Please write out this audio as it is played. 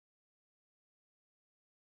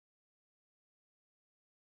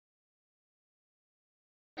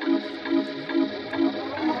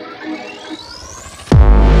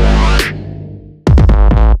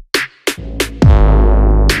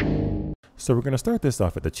So we're going to start this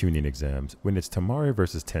off at the tuning exams when it's Temari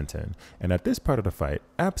versus Tenten. And at this part of the fight,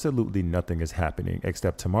 absolutely nothing is happening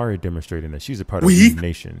except Temari demonstrating that she's a part of the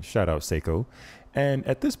nation. Shout out Seiko. And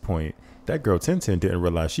at this point, that girl Tenten didn't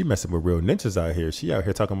realize she messing with real ninjas out here. She out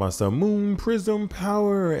here talking about some moon prism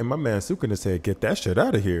power. And my man Sukuna said, get that shit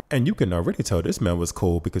out of here. And you can already tell this man was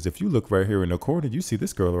cold because if you look right here in the corner, you see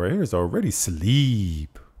this girl right here is already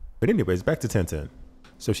asleep. But anyways, back to Tenten.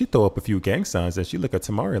 So she throw up a few gang signs and she look at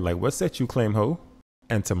Temari like, what set you claim, ho?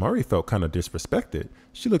 And Temari felt kind of disrespected.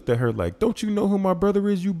 She looked at her like, don't you know who my brother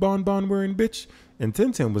is, you bonbon wearing bitch? And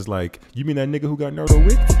Tenten was like, you mean that nigga who got Naruto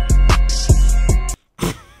whipped?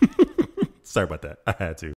 Sorry about that, I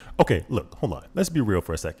had to. Okay, look, hold on, let's be real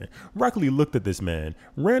for a second. Rock Lee looked at this man,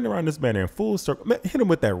 ran around this man in full circle, hit him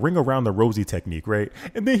with that ring around the rosy technique, right?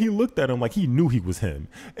 And then he looked at him like he knew he was him.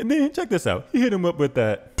 And then, check this out, he hit him up with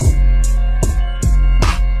that.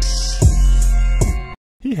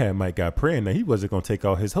 He had Mike got praying that he wasn't going to take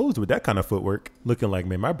all his hoes with that kind of footwork. Looking like,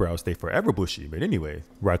 man, my brows stay forever bushy. But anyway,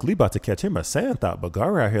 Rock Lee about to catch him a sand thought, but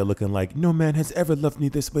Gara out here looking like, no man has ever loved me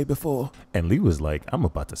this way before. And Lee was like, I'm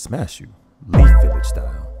about to smash you. Leaf Village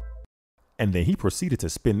style. And then he proceeded to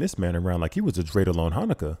spin this man around like he was a dreidel on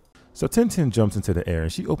Hanukkah. So Tenten jumps into the air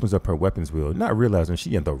and she opens up her weapons wheel, not realizing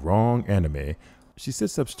she in the wrong anime. She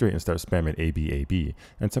sits up straight and starts spamming AB,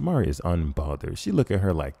 and Temari is unbothered. She look at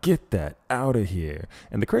her like, get that out of here.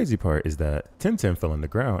 And the crazy part is that Tenten fell on the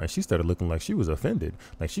ground and she started looking like she was offended,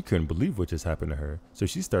 like she couldn't believe what just happened to her. So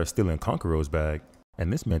she starts stealing Conqueror's bag,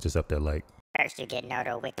 and this man just up there like, first you get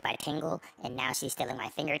Naruto whipped by Tingle, and now she's stealing my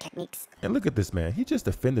finger techniques. And look at this man, he just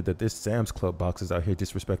offended that this Sam's Club box is out here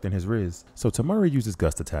disrespecting his Riz. So Temari uses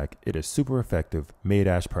Gust Attack, it is super effective, made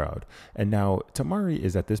Ash proud. And now Temari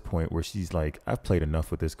is at this point where she's like, I've played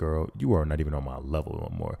enough with this girl, you are not even on my level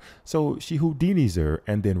no more. So she Houdinis her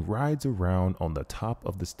and then rides around on the top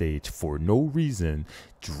of the stage for no reason,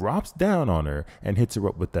 drops down on her and hits her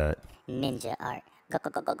up with that ninja art, go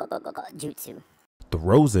jutsu.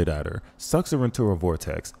 Throws it at her, sucks her into a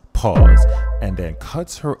vortex, pause, and then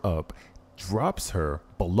cuts her up, drops her,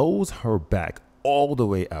 blows her back all the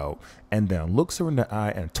way out, and then looks her in the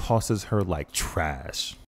eye and tosses her like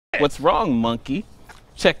trash. What's wrong, monkey?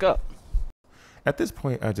 Check up. At this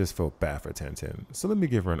point, I just felt bad for Tenten, so let me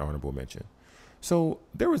give her an honorable mention. So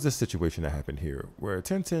there was this situation that happened here where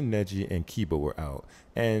Tenten, Neji, and Kiba were out,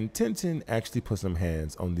 and Tenten actually put some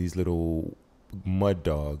hands on these little mud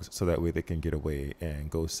dogs so that way they can get away and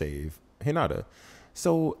go save Hinata.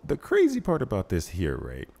 So the crazy part about this here,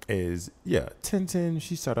 right, is yeah, Tenten,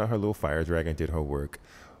 she shot out her little fire dragon, did her work,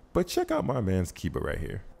 but check out my man's Kiba right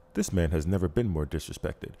here. This man has never been more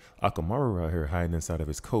disrespected. Akamaru out here hiding inside of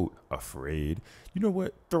his coat, afraid. You know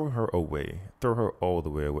what? Throw her away. Throw her all the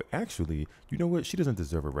way away. Actually, you know what? She doesn't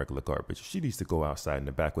deserve a regular garbage. She needs to go outside in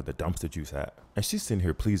the back with the dumpster juice hat. And she's sitting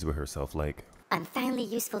here pleased with herself like, I'm finally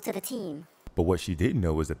useful to the team. But what she didn't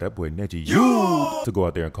know was that that boy Neji used to go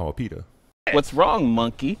out there and call Peter. What's wrong,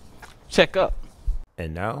 monkey? Check up.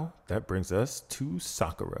 And now that brings us to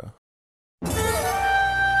Sakura.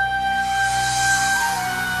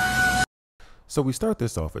 So we start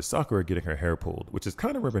this off with Sakura getting her hair pulled, which is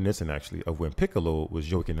kind of reminiscent actually of when Piccolo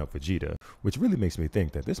was yoking up Vegeta, which really makes me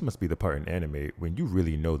think that this must be the part in anime when you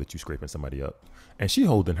really know that you're scraping somebody up. And she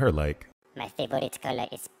holding her like, my favorite color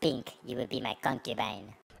is pink, you will be my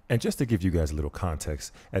concubine. And just to give you guys a little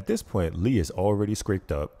context, at this point, Lee is already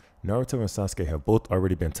scraped up, Naruto and Sasuke have both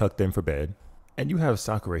already been tucked in for bed, and you have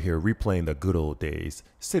Sakura here replaying the good old days,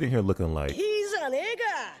 sitting here looking like, he's a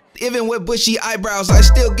nigga. Even with bushy eyebrows, I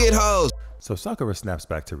still get hoes. So Sakura snaps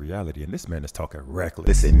back to reality, and this man is talking reckless.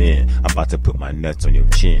 Listen man, I'm about to put my nuts on your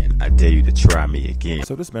chin. I dare you to try me again.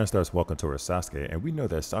 So this man starts walking towards Sasuke, and we know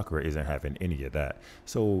that Sakura isn't having any of that.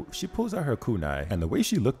 So she pulls out her kunai, and the way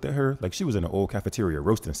she looked at her, like she was in an old cafeteria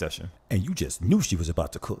roasting session. And you just knew she was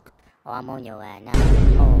about to cook. Oh, I'm on your now.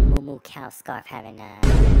 Oh, moo cow scarf having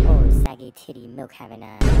oh, saggy titty milk having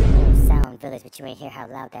oh, sound village, but you ain't hear how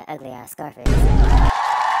loud that ugly ass scarf is.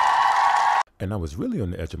 And I was really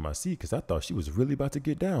on the edge of my seat because I thought she was really about to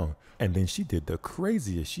get down. And then she did the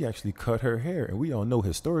craziest. She actually cut her hair. And we all know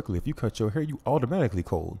historically, if you cut your hair, you automatically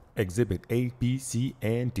cold. Exhibit A, B, C,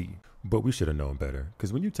 and D. But we should have known better,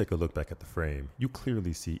 because when you take a look back at the frame, you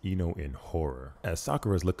clearly see Ino in horror, as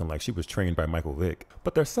Sakura is looking like she was trained by Michael Vick.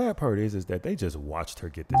 But the sad part is that they just watched her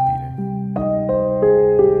get this beating.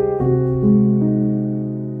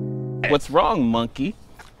 What's wrong, monkey?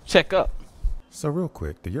 Check up. So real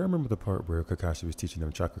quick, do y'all remember the part where Kakashi was teaching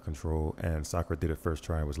them chakra control and Sakura did it first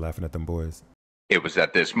try and was laughing at them boys? It was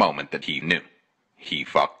at this moment that he knew. He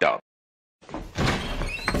fucked up.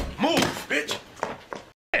 Move, bitch!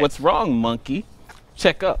 What's wrong, monkey?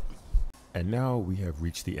 Check up. And now we have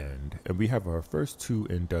reached the end, and we have our first 2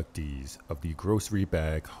 inductees of the Grocery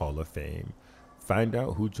Bag Hall of Fame. Find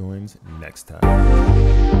out who joins next time.